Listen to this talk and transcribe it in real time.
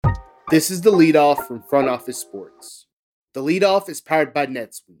This is the leadoff from Front Office Sports. The leadoff is powered by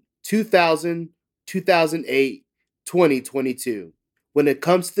NetSuite 2000, 2008, 2022. When it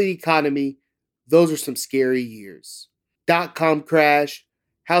comes to the economy, those are some scary years. .com crash,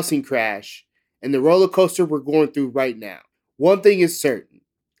 housing crash, and the roller coaster we're going through right now. One thing is certain,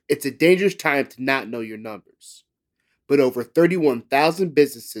 it's a dangerous time to not know your numbers. But over 31,000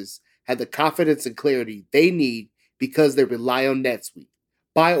 businesses have the confidence and clarity they need because they rely on NetSuite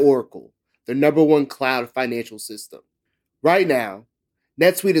by Oracle, their number one cloud financial system. Right now,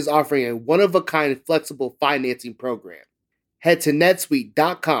 NetSuite is offering a one-of-a-kind flexible financing program. Head to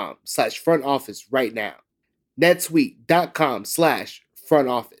netsuite.com/front office right now. netsuite.com/front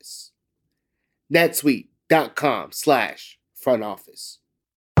office. netsuite.com/front office.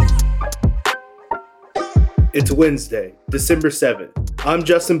 It's Wednesday, December 7th. I'm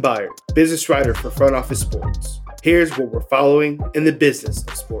Justin Byer, business writer for Front Office Sports. Here's what we're following in the business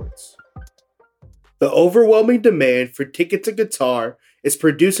of sports. The overwhelming demand for tickets to Qatar is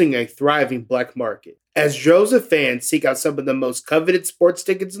producing a thriving black market. As droves of fans seek out some of the most coveted sports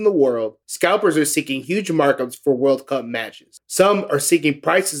tickets in the world, scalpers are seeking huge markups for World Cup matches. Some are seeking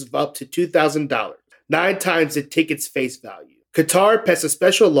prices of up to $2,000, 9 times the ticket's face value. Qatar passed a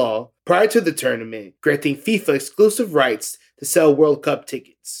special law prior to the tournament, granting FIFA exclusive rights to sell World Cup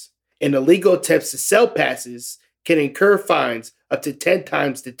tickets. And illegal attempts to sell passes can incur fines up to 10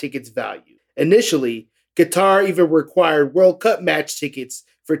 times the ticket's value. Initially, Qatar even required World Cup match tickets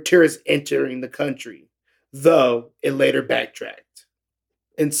for tourists entering the country, though it later backtracked.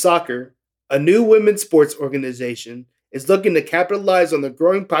 In soccer, a new women's sports organization is looking to capitalize on the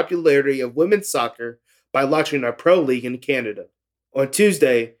growing popularity of women's soccer by launching a pro league in Canada. On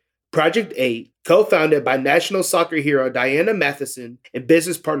Tuesday, Project 8, co-founded by national soccer hero Diana Matheson and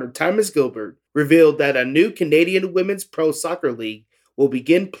business partner Thomas Gilbert, revealed that a new Canadian women's pro soccer league will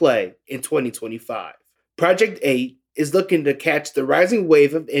begin play in 2025. Project 8 is looking to catch the rising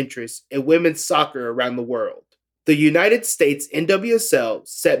wave of interest in women's soccer around the world. The United States NWSL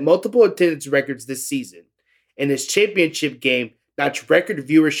set multiple attendance records this season, and its championship game notched record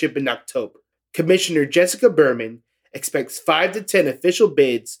viewership in October. Commissioner Jessica Berman expects 5 to 10 official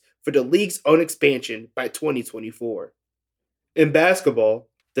bids for the league's own expansion by 2024. In basketball,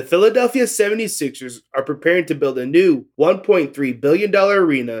 the Philadelphia 76ers are preparing to build a new $1.3 billion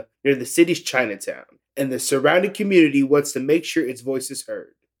arena near the city's Chinatown, and the surrounding community wants to make sure its voice is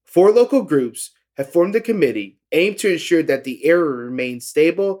heard. 4 local groups have formed a committee aimed to ensure that the area remains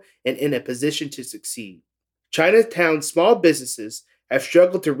stable and in a position to succeed. Chinatown's small businesses have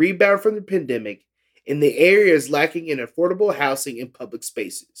struggled to rebound from the pandemic, and the area is lacking in affordable housing and public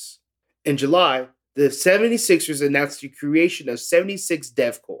spaces. In July, the 76ers announced the creation of 76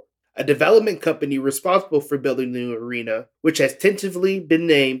 DevCorp, a development company responsible for building the new arena, which has tentatively been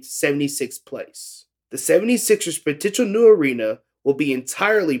named 76th Place. The 76ers' potential new arena will be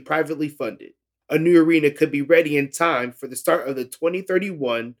entirely privately funded. A new arena could be ready in time for the start of the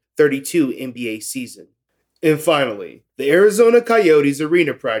 2031-32 NBA season. And finally, the Arizona Coyotes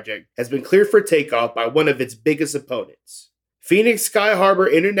arena project has been cleared for takeoff by one of its biggest opponents. Phoenix Sky Harbor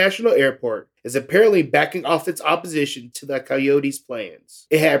International Airport is apparently backing off its opposition to the Coyotes' plans.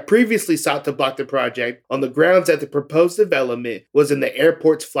 It had previously sought to block the project on the grounds that the proposed development was in the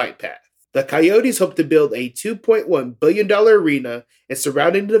airport's flight path. The Coyotes hope to build a $2.1 billion arena and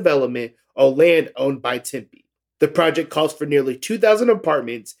surrounding development on land owned by Tempe. The project calls for nearly 2,000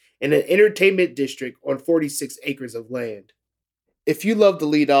 apartments and an entertainment district on 46 acres of land. If you love the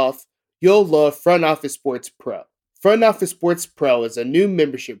leadoff, you'll love Front Office Sports Pro. Front Office Sports Pro is a new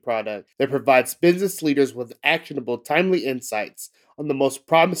membership product that provides business leaders with actionable, timely insights on the most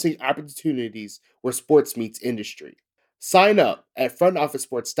promising opportunities where sports meets industry. Sign up at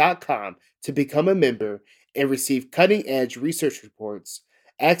frontofficesports.com to become a member and receive cutting-edge research reports,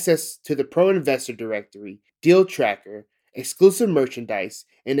 access to the Pro Investor Directory, Deal Tracker, exclusive merchandise,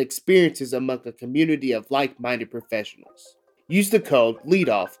 and experiences among a community of like-minded professionals. Use the code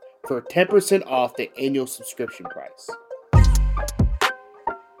LEADOFF for 10% off the annual subscription price.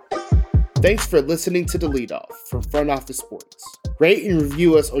 Thanks for listening to The Leadoff from Front Office Sports. Rate and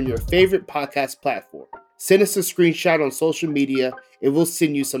review us on your favorite podcast platform. Send us a screenshot on social media and we'll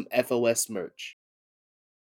send you some FOS merch.